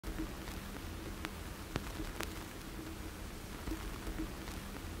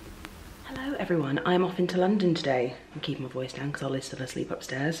Hello everyone, I'm off into London today. I'm keeping my voice down because Ollie's still asleep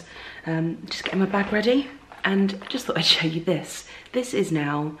upstairs. Just getting my bag ready and just thought I'd show you this. This is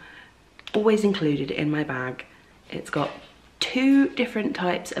now always included in my bag. It's got 2 different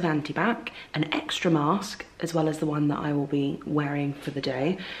types of antibac, an extra mask as well as the one that I will be wearing for the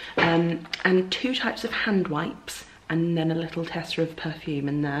day, and 2 types of hand wipes, and then a little tester of perfume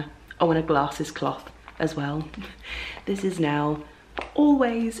in there. Oh, and a glasses cloth as well. This is now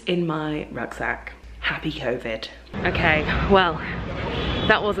always in my rucksack. Happy COVID. Okay, well,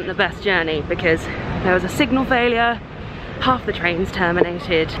 that wasn't the best journey because there was a signal failure, half the train's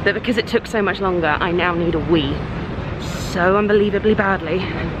terminated, but because it took so much longer, I now need a wee so unbelievably badly.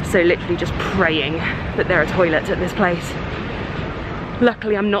 So literally just praying that there are toilets at this place.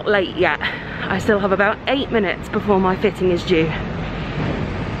 Luckily I'm not late yet. I still have about 8 minutes before my fitting is due.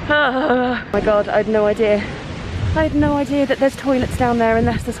 Oh my god, I had no idea. I had no idea that there's toilets down there in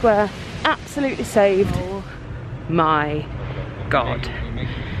Leicester Square. Absolutely saved. Oh my god.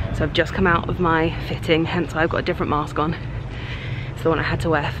 So I've just come out of my fitting, hence I've got a different mask on. It's the one I had to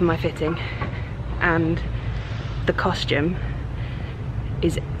wear for my fitting. And the costume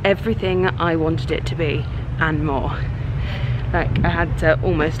is everything I wanted it to be and more. Like, I had to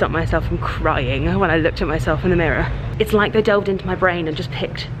almost stop myself from crying when I looked at myself in the mirror. It's like they delved into my brain and just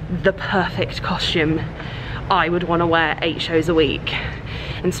picked the perfect costume I would want to wear 8 shows a week.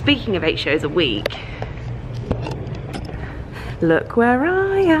 And speaking of 8 shows a week, look where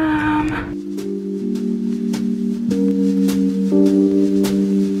I am.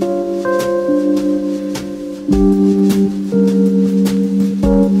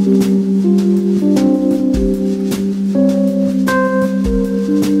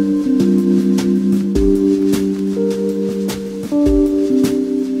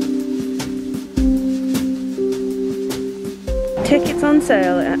 Tickets on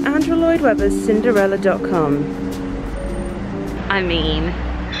sale at CINDERELLA.com. I mean,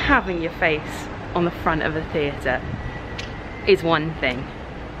 having your face on the front of a theatre is one thing,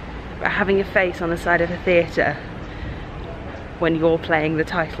 but having your face on the side of a theatre when you're playing the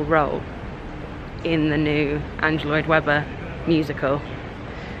title role in the new Andrew Lloyd Webber musical,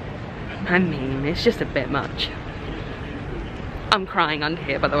 I mean, it's just a bit much. I'm crying under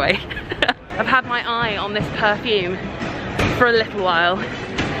here, by the way. I've had my eye on this perfume for a little while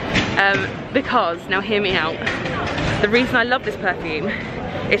because, now hear me out, the reason I love this perfume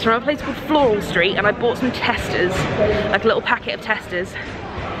is from a place called Floral Street, and I bought some testers, like a little packet of testers,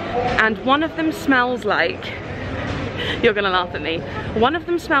 and one of them smells like, you're gonna laugh at me, one of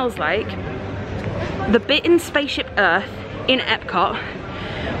them smells like the bit in Spaceship Earth in Epcot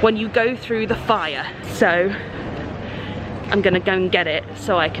when you go through the fire. So I'm gonna go and get it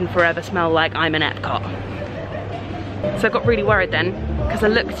so I can forever smell like I'm in Epcot. So I got really worried then, because I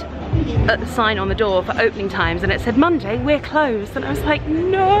looked at the sign on the door for opening times and it said Monday, we're closed. And I was like,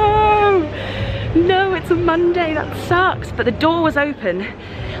 no, it's a Monday, that sucks. But the door was open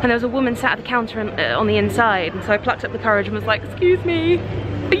and there was a woman sat at the counter on the inside. And so I plucked up the courage and was like, excuse me,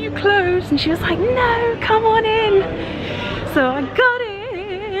 are you closed? And she was like, no, come on in. So I got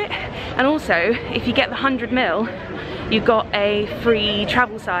it. And also, if you get the 100ml, you got a free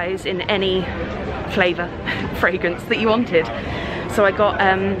travel size in any flavour fragrance that you wanted. So I got,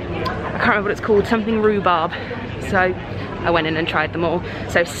 I can't remember what it's called, something rhubarb. So I went in and tried them all.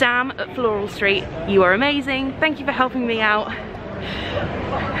 So Sam at Floral Street, you are amazing. Thank you for helping me out.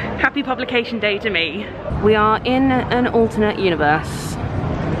 Happy publication day to me. We are in an alternate universe.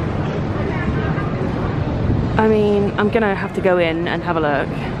 I mean, I'm gonna have to go in and have a look.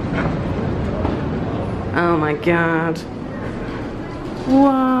 Oh my god.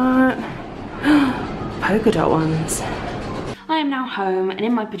 What? Polka dot ones. I am now home and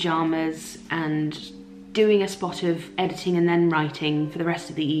in my pyjamas and doing a spot of editing and then writing for the rest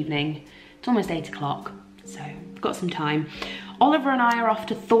of the evening. It's almost 8 o'clock, so I've got some time. Oliver and I are off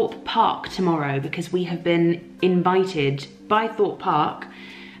to Thorpe Park tomorrow because we have been invited by Thorpe Park.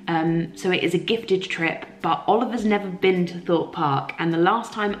 So it is a gifted trip, but Oliver's never been to Thorpe Park, and the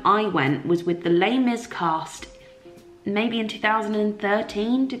last time I went was with the Les Mis cast maybe in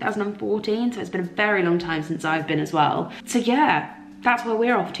 2013, 2014, so it's been a very long time since I've been as well. So yeah, that's where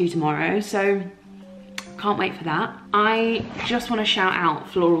we're off to tomorrow, so can't wait for that. I just want to shout out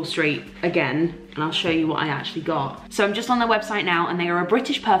Floral Street again, and I'll show you what I actually got. So I'm just on their website now, and they are a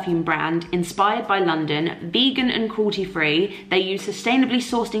British perfume brand inspired by London, vegan and cruelty-free. They use sustainably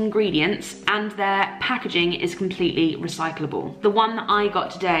sourced ingredients, and their packaging is completely recyclable. The one that I got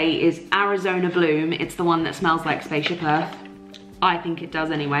today is Arizona Bloom. It's the one that smells like Spaceship Earth. I think it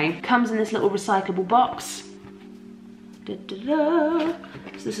does anyway. Comes in this little recyclable box. So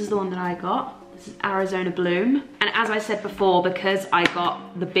this is the one that I got. This is Arizona Bloom. And as I said before, because I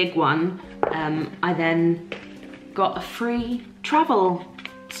got the big one, I then got a free travel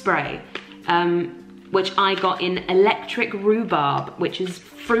spray, which I got in Electric Rhubarb, which is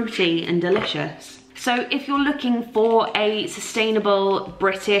fruity and delicious. So if you're looking for a sustainable,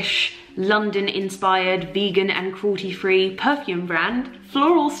 British, London-inspired, vegan and cruelty-free perfume brand,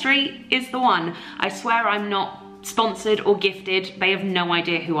 Floral Street is the one. I swear I'm not sponsored or gifted. They have no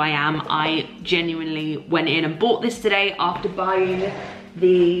idea who I am. I genuinely went in and bought this today after buying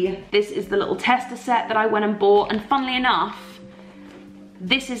this is the little tester set that I went and bought, and funnily enough,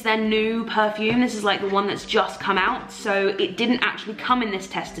 this is their new perfume. This is like the one that's just come out. So it didn't actually come in this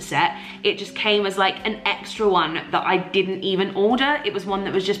tester set. It just came as like an extra one that I didn't even order. It was one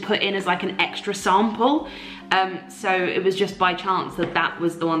that was just put in as like an extra sample. So it was just by chance that that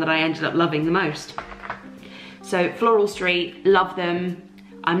was the one that I ended up loving the most. So Floral Street, love them.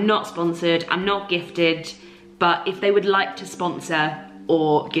 I'm not sponsored, I'm not gifted, but if they would like to sponsor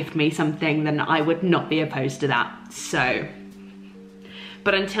or gift me something, then I would not be opposed to that. So.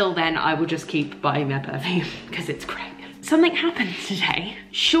 But until then, I will just keep buying their perfume because it's great. Something happened today.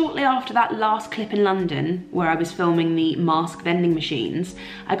 Shortly after that last clip in London, where I was filming the mask vending machines,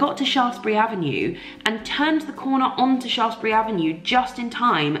 I got to Shaftesbury Avenue and turned the corner onto Shaftesbury Avenue just in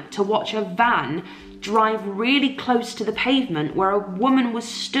time to watch a van drive really close to the pavement where a woman was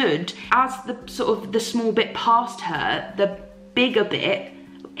stood. As the sort of the small bit past her, the bigger bit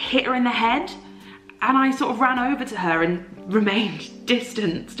hit her in the head. And I sort of ran over to her and remained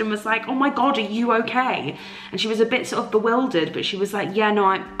distanced and was like, oh my God, are you okay? And she was a bit sort of bewildered, but she was like, yeah, no,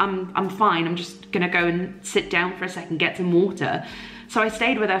 I'm fine. I'm just gonna go and sit down for a second, get some water. So I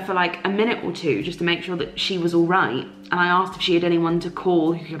stayed with her for like a minute or two just to make sure that she was all right. And I asked if she had anyone to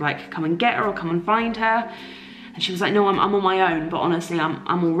call who could like come and get her or come and find her. And she was like, no, I'm on my own, but honestly, I'm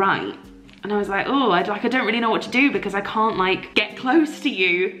all right. And I was like, oh, I don't really know what to do because I can't like get close to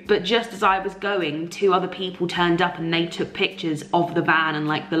you. But just as I was going, 2 other people turned up and they took pictures of the van and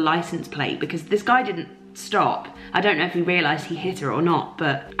like the license plate because this guy didn't stop. I don't know if he realized he hit her or not,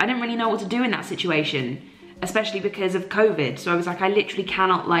 but I didn't really know what to do in that situation, especially because of COVID. So I was like, I literally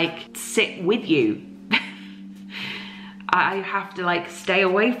cannot like sit with you. I have to like stay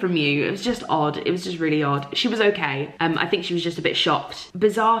away from you. It was just odd. It was just really odd. She was okay. I think she was just a bit shocked.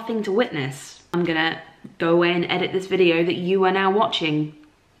 Bizarre thing to witness. I'm gonna go away and edit this video that you are now watching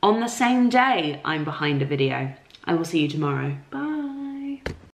on the same day I'm behind a video. I will see you tomorrow. Bye.